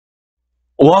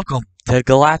Welcome to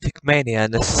Galacticmania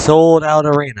in the sold out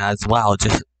arena as well.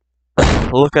 Just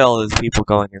look at all those people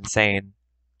going insane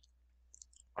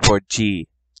for GWF.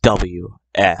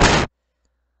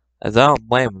 As I don't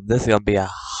blame them, this is gonna be a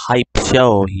hype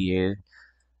show here.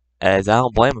 As I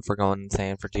don't blame them for going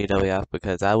insane for GWF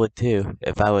because I would too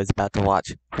if I was about to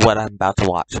watch what I'm about to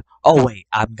watch. Oh wait,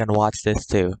 I'm gonna watch this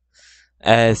too.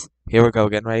 As here we go,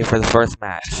 getting ready for the first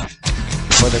match.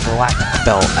 For the Galactic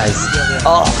Belt as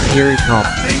here he comes,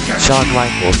 Shawn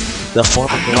Michaels, the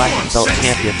former Galactic Belt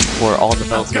champion for all the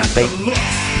belts in fake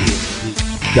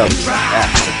GWF.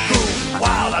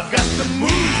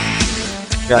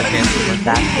 Got a chance to win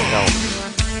that belt.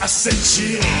 As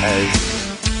he's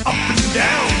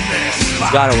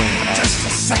gotta win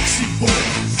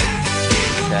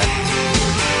that.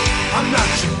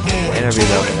 Interview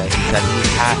over there, he said he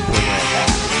has to win that.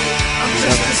 He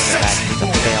doesn't win that, he's a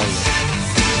failure.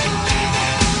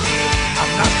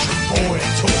 Boy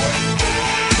toy.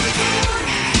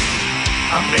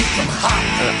 I make them hot.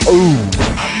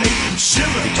 I make them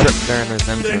shiver. He tripped during his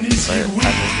entrance, but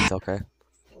I think he's okay.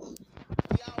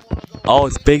 Oh,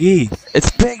 it's Big E!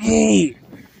 It's Big E!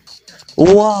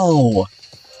 Whoa!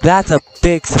 That's a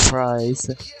big surprise.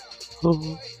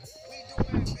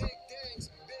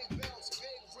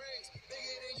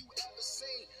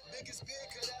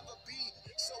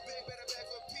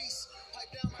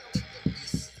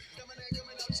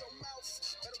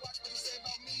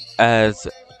 As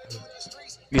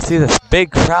you see this big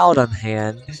crowd on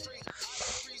hand,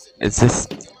 it's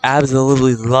just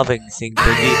absolutely loving seeing Big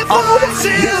E. Oh,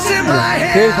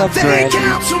 here comes Randy.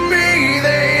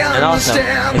 And also,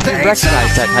 if you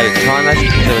recognize that Titan, that's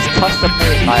because it was custom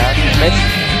made by our Mitch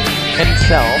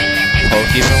himself,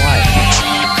 Pokey for Life.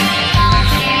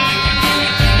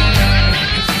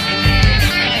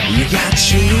 You got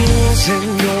your rules and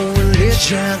your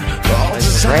religion.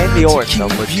 Randy Orton, a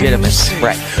legitimate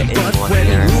threat to anyone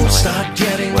here. When rules start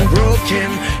getting broken,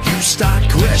 you start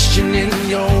questioning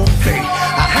your faith.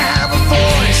 I have a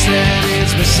voice that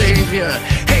is my savior,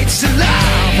 hates to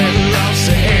love and loves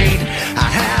to hate.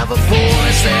 I have a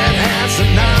voice that has the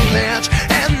knowledge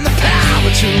and the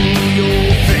power to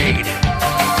your fate.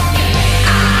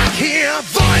 I hear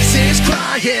voices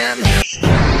crying.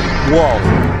 Whoa.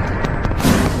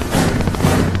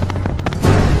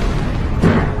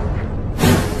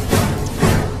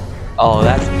 Oh,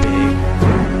 that's big.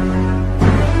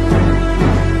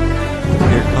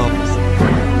 Here comes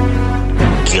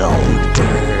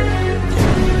Goldberg.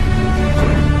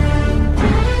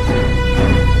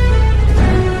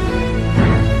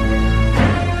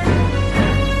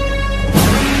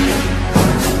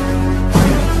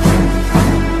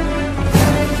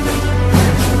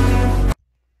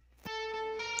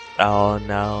 Oh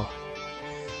no.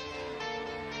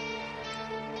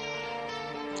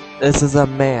 This is a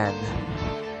man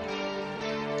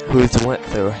who's went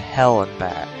through hell and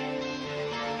back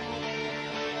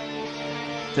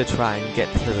to try and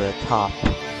get to the top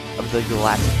of the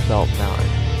Galactic Belt Mountain.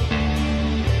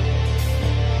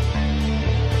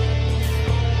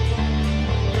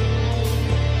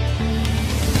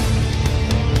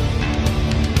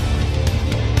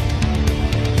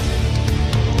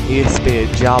 He used to be a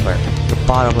jobber at the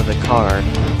bottom of the card.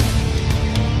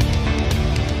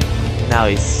 Now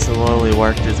he's slowly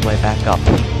worked his way back up.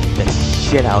 The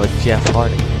shit out of Jeff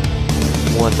Hardy.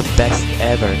 One of the best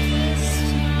ever.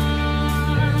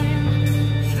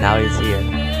 Now he's here.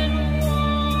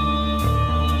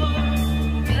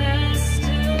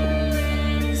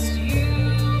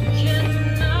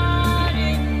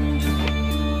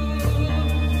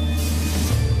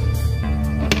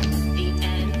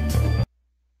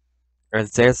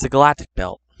 There's the Galactic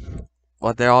Belt.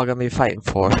 What they're all gonna be fighting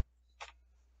for.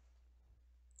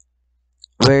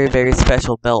 Very, very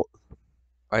special belt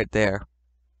right there.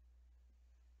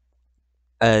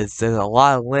 As there's a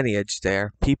lot of lineage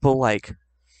there. People like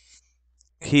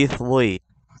Keith Lee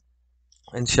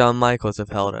and Shawn Michaels have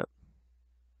held it.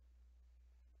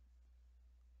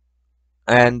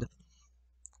 And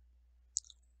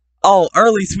oh,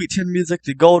 early Sweet Chin music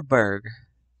to Goldberg.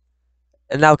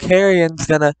 And now Karrion's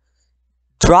gonna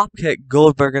dropkick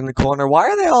Goldberg in the corner. Why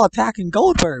are they all attacking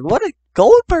Goldberg? What did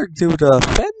Goldberg do to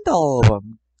offend all of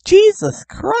them? Jesus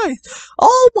Christ!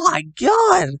 Oh my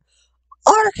God!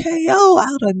 RKO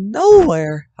out of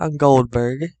nowhere on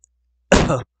Goldberg.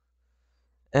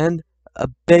 And a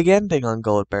big ending on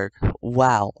Goldberg.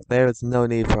 Wow, there's no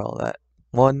need for all that.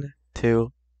 1,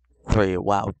 2, 3.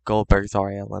 Wow, Goldberg's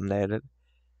already eliminated.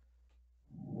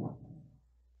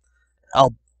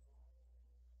 Oh,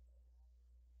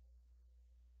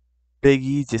 Big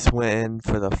E just went in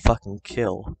for the fucking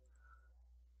kill.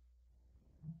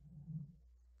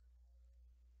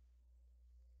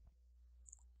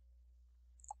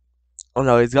 Oh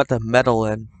no, he's got the metal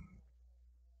in.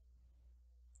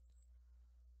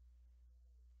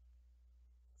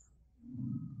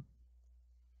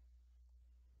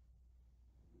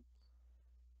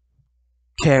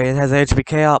 Carrion has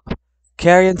HBK up.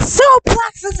 Carrion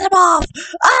suplexes him off!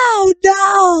 Oh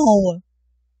no!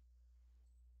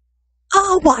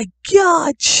 Oh my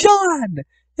god! Sean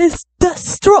is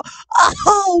destroyed!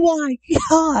 Oh my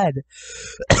god!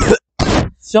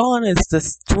 Sean is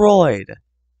destroyed.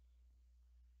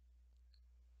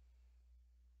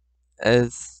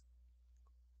 As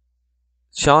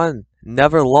Sean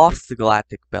never lost the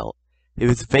Galactic Belt. It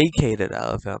was vacated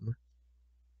out of him.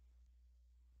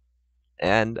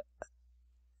 And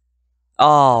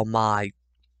oh my,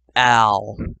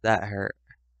 ow, that hurt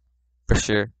for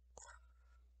sure.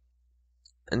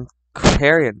 And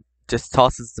Carrion just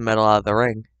tosses the metal out of the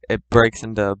ring. It breaks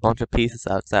into a bunch of pieces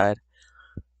outside.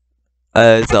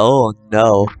 Oh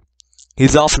no,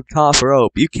 he's off the top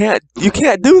rope. You can't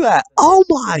do that. Oh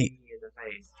my!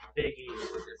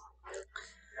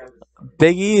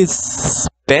 Big E is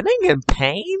spinning in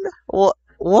pain. What?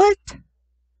 What?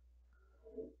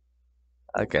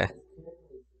 Okay.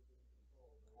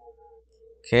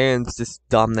 Carrion's just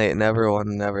dominating everyone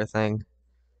and everything.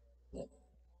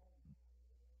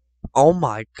 Oh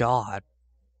my god.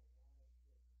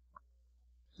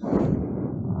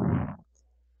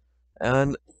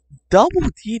 And double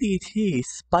DDT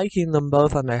spiking them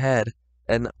both on their head.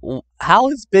 And how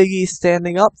is Big E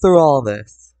standing up through all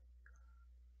this?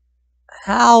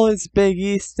 How is Big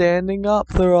E standing up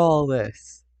through all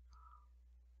this?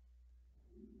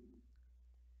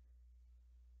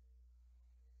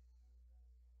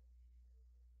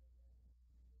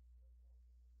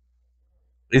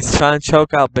 He's trying to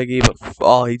choke out Big E, but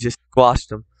oh, he just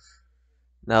squashed him.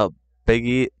 Now, Big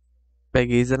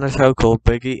E's in a chokehold.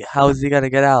 Big E, how is he gonna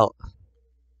get out?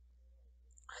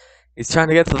 He's trying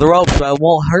to get to the ropes, but it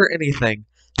won't hurt anything.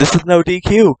 This is no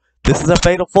DQ. This is a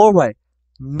fatal four-way.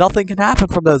 Nothing can happen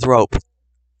from those ropes.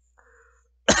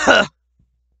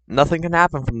 Nothing can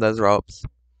happen from those ropes.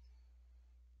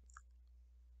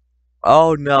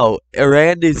 Oh no,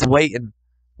 Randy's waiting.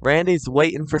 Randy's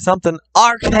waiting for something.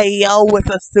 RKO with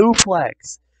a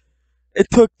suplex. It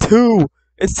took two.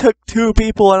 It took two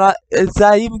people, and is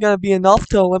that even gonna be enough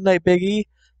to eliminate Big E?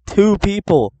 Two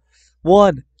people.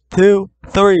 1, 2,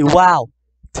 3. Wow.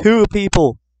 Two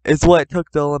people is what it took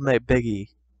to eliminate Big E.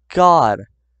 God.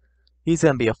 He's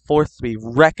gonna be a force to be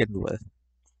reckoned with.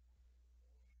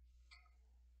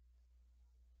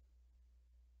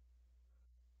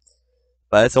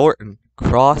 But it's Orton,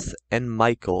 Cross, and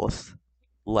Michaels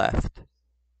left.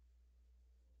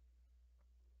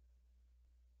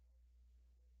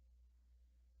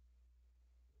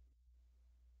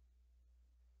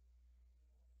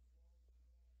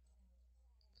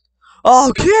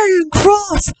 Oh, Karrion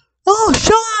Cross! Oh,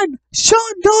 Sean!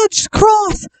 Sean dodged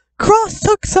Cross! Cross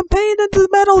took some pain into the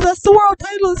metal. That's the world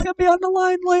title. It's gonna be on the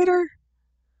line later.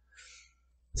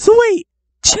 Sweet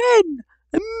chin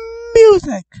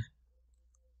music.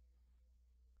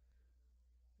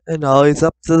 And now he's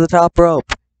up to the top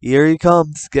rope. Here he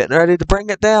comes, getting ready to bring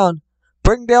it down.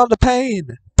 Bring down the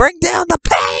pain. Bring down the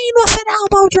pain with an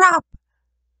elbow drop.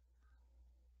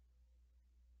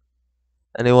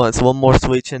 And he wants one more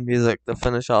sweet chin music to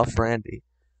finish off Randy.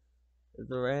 As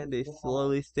Randy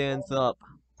slowly stands up.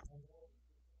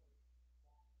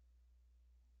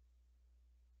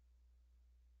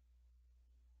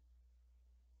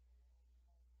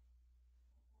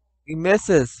 He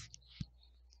misses.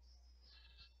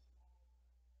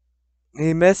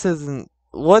 He misses, and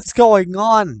what's going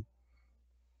on?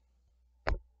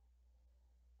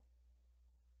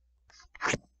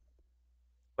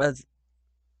 As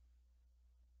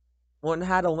one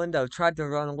had a window, tried to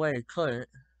run away, couldn't.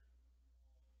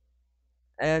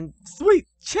 And sweet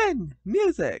chin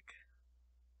music.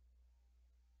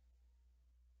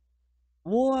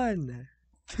 1,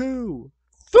 2,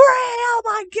 3. Oh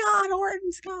my God,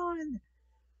 Orton's gone.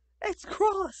 It's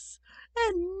Cross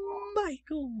and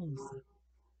Michaels.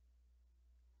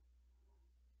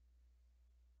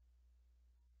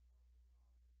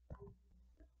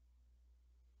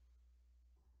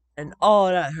 And oh,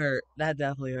 that hurt. That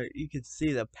definitely hurt. You could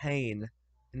see the pain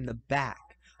in the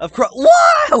back of Cross.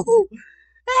 Whoa!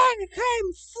 And it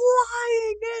came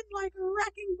flying in like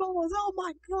wrecking balls. Oh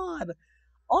my God.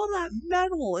 All that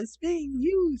metal is being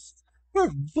used for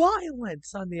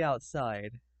violence on the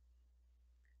outside.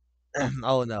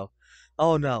 Oh no.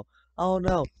 Oh no. Oh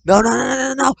no. No, no, no,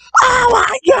 no, no. Oh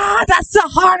my God. That's the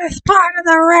hardest part of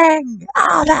the ring.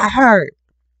 Oh, that hurt.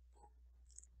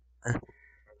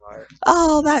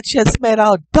 Oh, that shit's made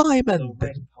out of diamond.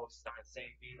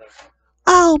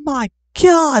 Oh my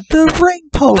god, the ring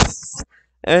posts!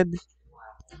 And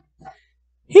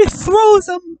he throws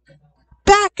him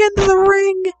back into the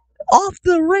ring off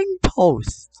the ring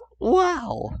post.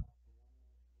 Wow.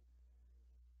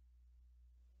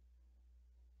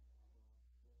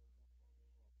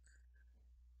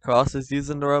 Cross is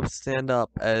using the rope to stand up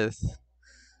as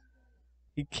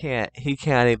he can't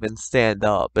even stand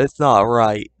up. It's not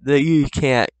right. You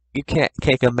can't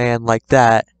kick a man like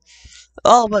that.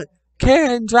 Oh, but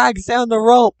Karen drags down the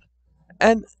rope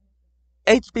and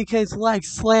HBK's leg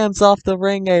slams off the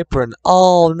ring apron.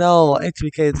 Oh no,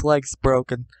 HBK's leg's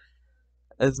broken.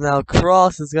 As now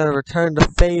Cross is gonna return the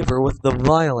favor with the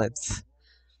violence.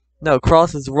 No,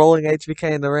 Cross is rolling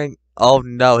HBK in the ring. Oh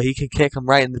no, he can kick him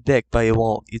right in the dick, but he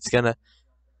won't. He's gonna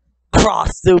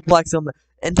cross suplex him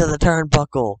into the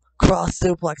turnbuckle. Cross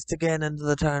suplexed again into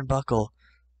the turnbuckle.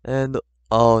 And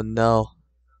oh no.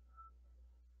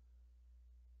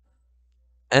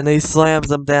 And he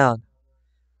slams him down.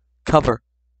 Cover.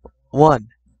 1,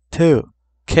 2,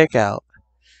 kick out.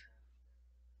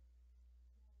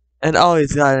 And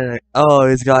he's got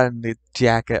in the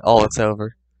jacket. Oh, it's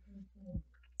over.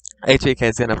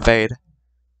 HBK's gonna fade.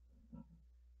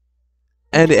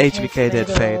 And HBK did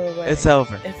fade. It's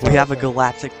over. We have a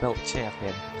Galactic Belt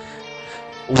champion.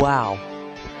 Wow.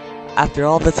 After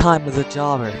all the time as a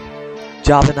jobber,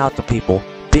 jobbing out to people,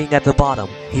 being at the bottom,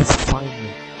 he's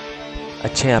finally a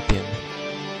champion.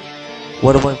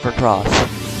 What a win for Cross.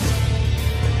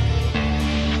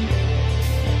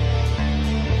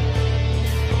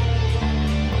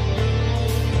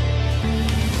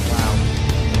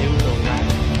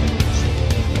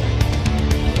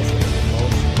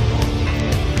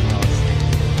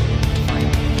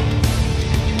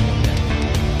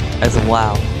 As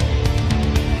wow.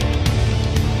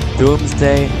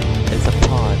 Doomsday is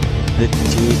upon the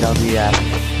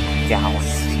GWF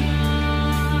Galaxy.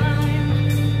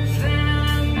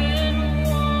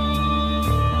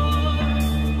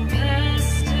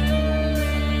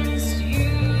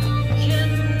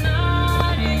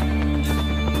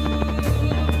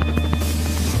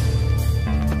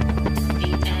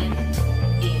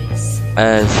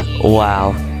 As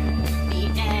wow.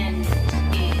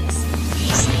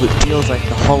 It feels like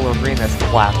the whole arena is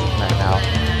collapsing right now.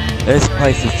 This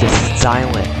place is just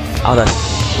silent, out of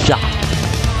shock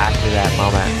after that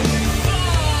moment.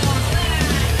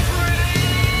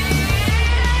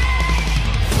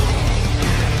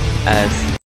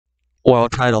 As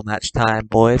world title match time,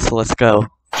 boys, let's go.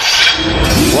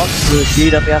 Welcome to the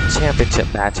GWF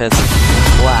Championship matches.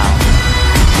 Wow.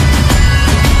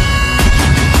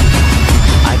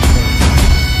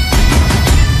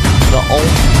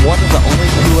 One of the only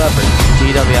two ever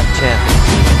GWF champions.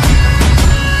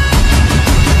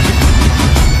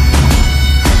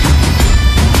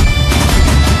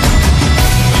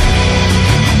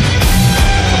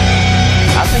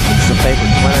 I think it's the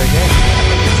favorite winner again. I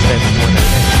think it's the favorite winner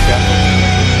again. Definitely.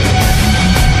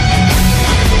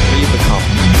 We become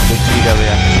the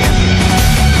GWF champion.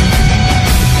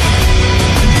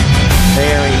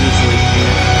 Very easily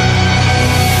here.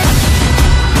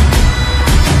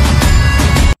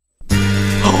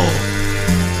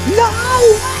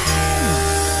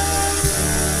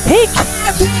 He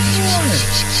can't be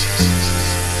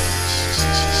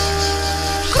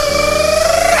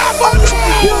Oh my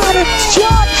god, it's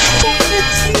John fucking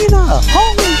Cena!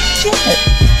 Holy shit!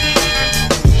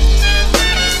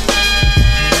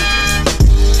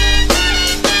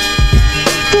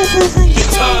 This is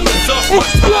insane!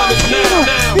 It's John Cena!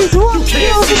 He's walking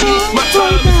over the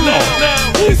right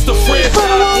now! It's the franchise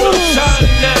when I'm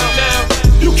shining now.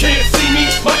 You can't see me,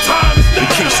 my time is now. In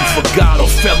case you forgot or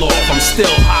fell off, I'm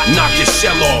still hot, knock your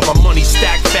shell off. My money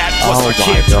stacked fat, plus I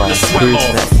can't turn the swell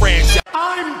off. Franchise.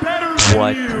 I'm better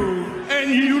than you, and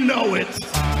you know it.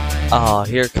 Oh,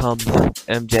 here comes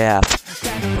MJF,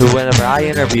 who whenever I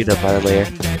interviewed him earlier,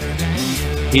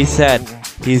 he said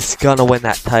he's gonna win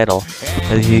that title,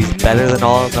 because he's better than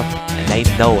all of them, and they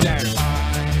know it.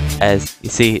 As you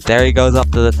see, there he goes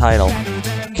up to the title,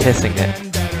 kissing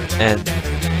it, and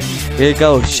here he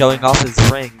goes, showing off his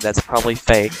ring that's probably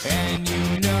fake.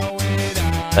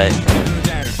 But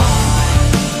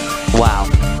wow.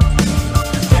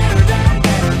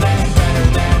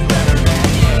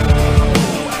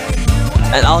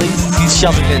 And all he's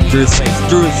shoving it in Drew's face.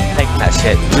 Drew's taking that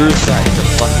shit. Drew's trying to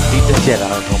fucking beat the shit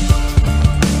out of him.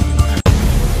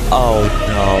 Oh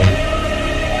no.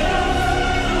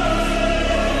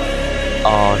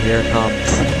 Oh, here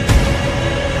comes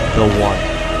the one.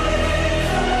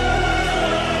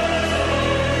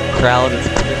 Crowd is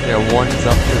putting their ones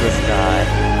up to the sky.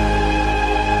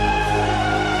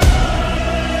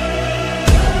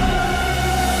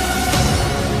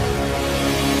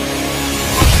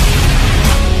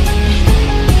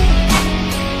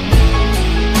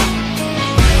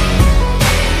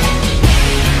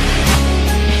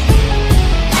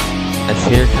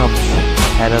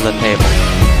 head of the table,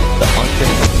 the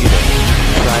undisputed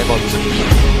tribal chief,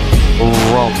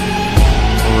 Roman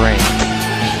Reigns.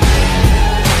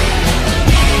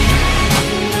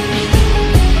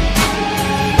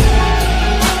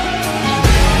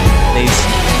 And he's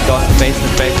going face to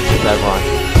face with everyone.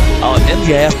 Oh,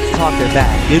 MJF is talking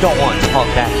back. You don't want to talk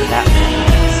back to that man.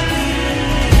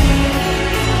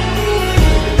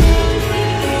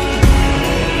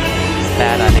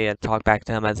 Bad idea to talk back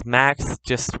to him as Max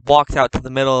just walks out to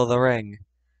the middle of the ring.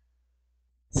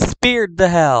 Speared to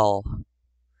hell.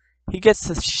 He gets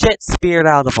the shit speared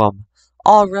out of him.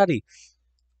 Already.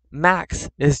 Max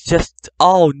is just,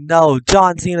 oh no,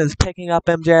 John Cena's picking up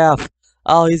MJF.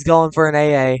 Oh, he's going for an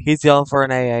AA. He's going for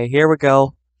an AA. Here we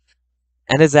go.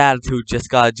 And his attitude just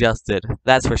got adjusted.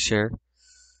 That's for sure.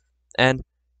 And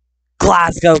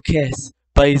Glasgow kiss.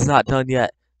 But he's not done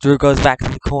yet. Drew goes back to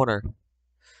the corner.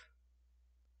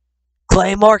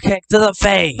 Claymore kick to the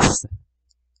face.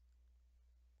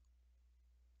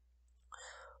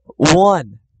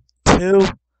 1, 2,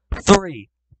 3.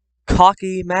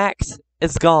 Cocky Max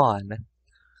is gone.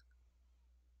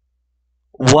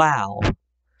 Wow.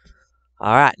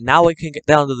 Alright, now we can get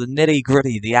down to the nitty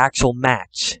gritty, the actual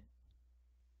match.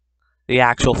 The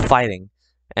actual fighting.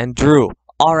 And Drew,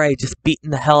 already just beating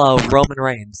the hell out of Roman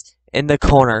Reigns in the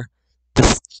corner,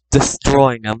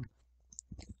 destroying him.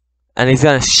 And he's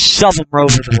gonna shove him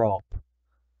over the rope.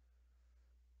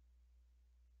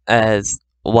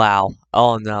 Wow.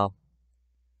 Oh no.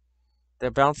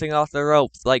 They're bouncing off the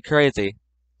ropes like crazy.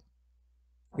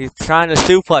 He's trying to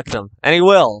suplex him, and he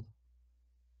will.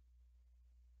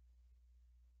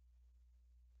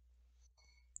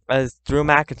 As Drew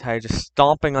McIntyre just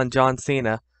stomping on John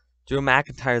Cena. Drew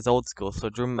McIntyre's old school, so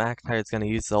Drew McIntyre's gonna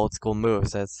use the old school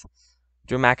moves as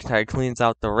Drew McIntyre cleans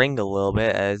out the ring a little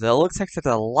bit, as it looks like there's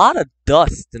a lot of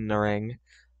dust in the ring.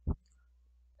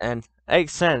 And it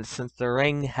makes sense, since the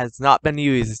ring has not been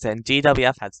used, and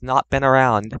GWF has not been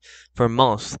around for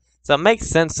most. So it makes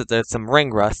sense that there's some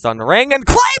ring rust on the ring, and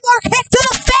Claymore kick to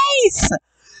the face!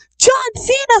 John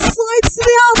Cena slides to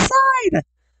the outside!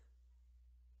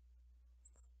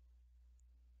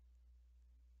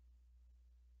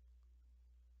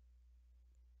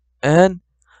 And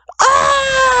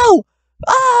oh!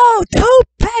 Oh! Tope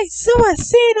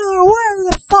Suicida, or whatever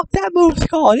the fuck that move's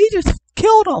called. He just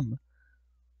killed him.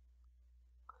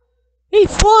 He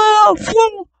flew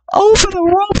over the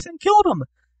ropes and killed him.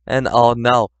 And oh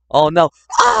no. Oh no.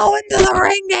 Oh, into the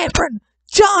ring apron.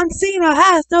 John Cena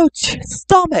has no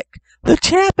stomach. The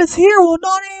champ is here. Well,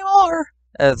 not anymore.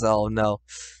 As oh no.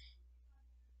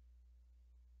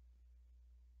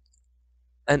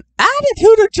 An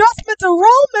attitude adjustment to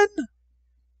Roman.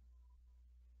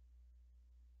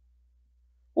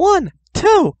 1,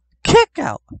 2, kick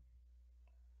out.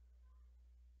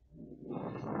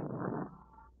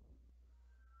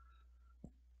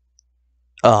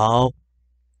 Oh.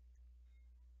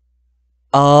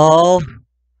 Oh.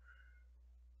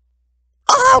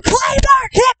 Oh, Claymore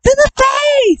kick to the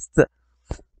face!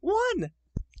 1,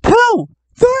 2,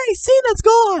 3, Cena's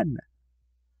gone!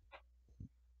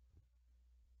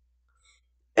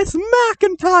 It's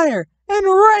McIntyre and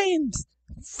Reigns!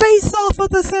 Face off of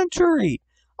the century!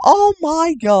 Oh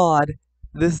my god!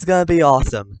 This is gonna be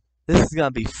awesome. This is gonna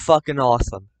be fucking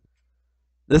awesome.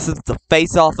 This is the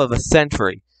face off of a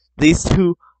century. These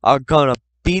two are gonna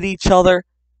beat each other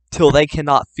till they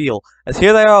cannot feel. As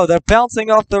here they are, they're bouncing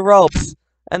off the ropes.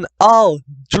 And oh,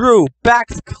 Drew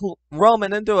backs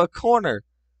Roman into a corner.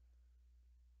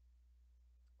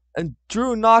 And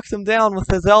Drew knocks him down with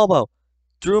his elbow.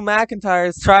 Drew McIntyre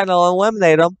is trying to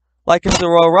eliminate him like it's the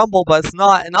Royal Rumble, but it's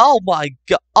not. And oh my,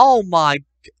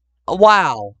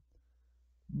 wow.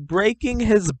 Breaking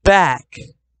his back.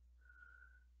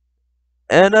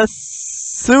 And a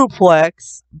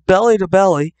suplex, belly to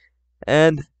belly,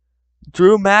 and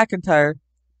Drew McIntyre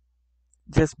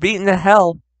just beating the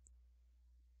hell.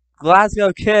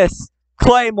 Glasgow kiss,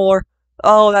 Claymore.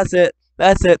 Oh, that's it.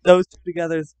 That's it. Those two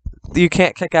together, you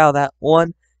can't kick out of that.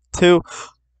 1, 2.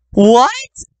 What?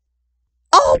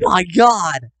 Oh my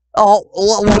god. Oh,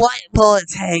 what will it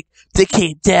take to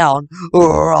keep down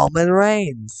Roman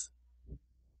Reigns?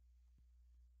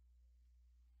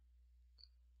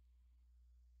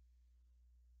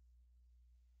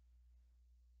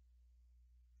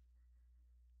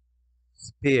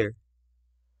 Spear.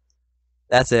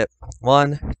 That's it.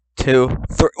 1, 2,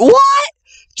 3. What?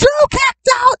 Drew kicked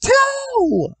out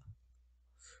too!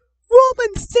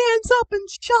 Roman stands up in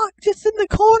shock just in the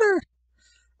corner.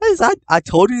 As I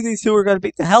told you these two were going to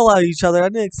beat the hell out of each other. I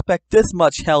didn't expect this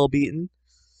much hell beaten.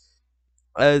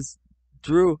 As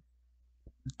Drew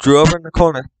over in the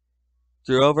corner.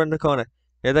 Drew over in the corner.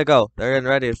 Here they go. They're getting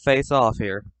ready to face off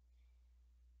here.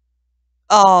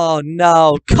 Oh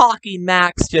no! Cocky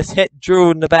Max just hit Drew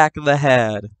in the back of the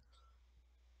head.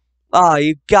 Oh,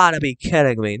 you gotta be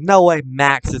kidding me. No way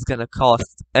Max is gonna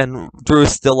cost. And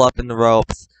Drew's still up in the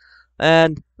ropes.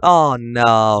 And, oh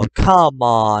no, come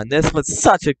on. This was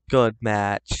such a good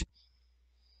match.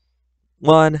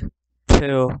 1,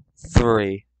 2,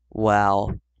 3.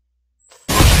 Wow.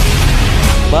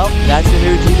 Well, that's your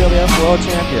new GWF World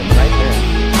Champion right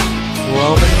there.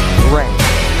 Roman Reigns.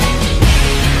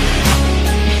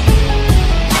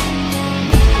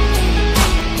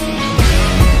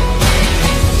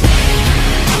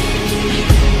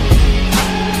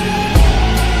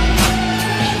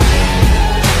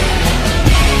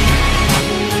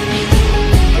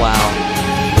 Wow.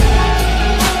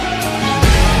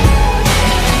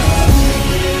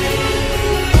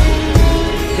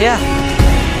 Yeah.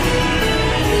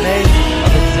 May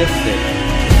have existed.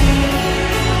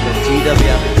 The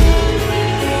GWF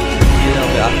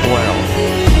world.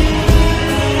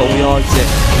 But we all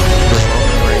exist for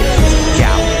Roman Reigns'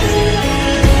 galaxy.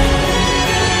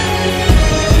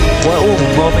 What will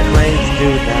Roman Reigns do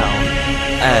now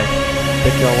as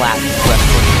the Galactic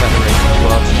Wrestling Federation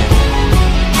World Champion?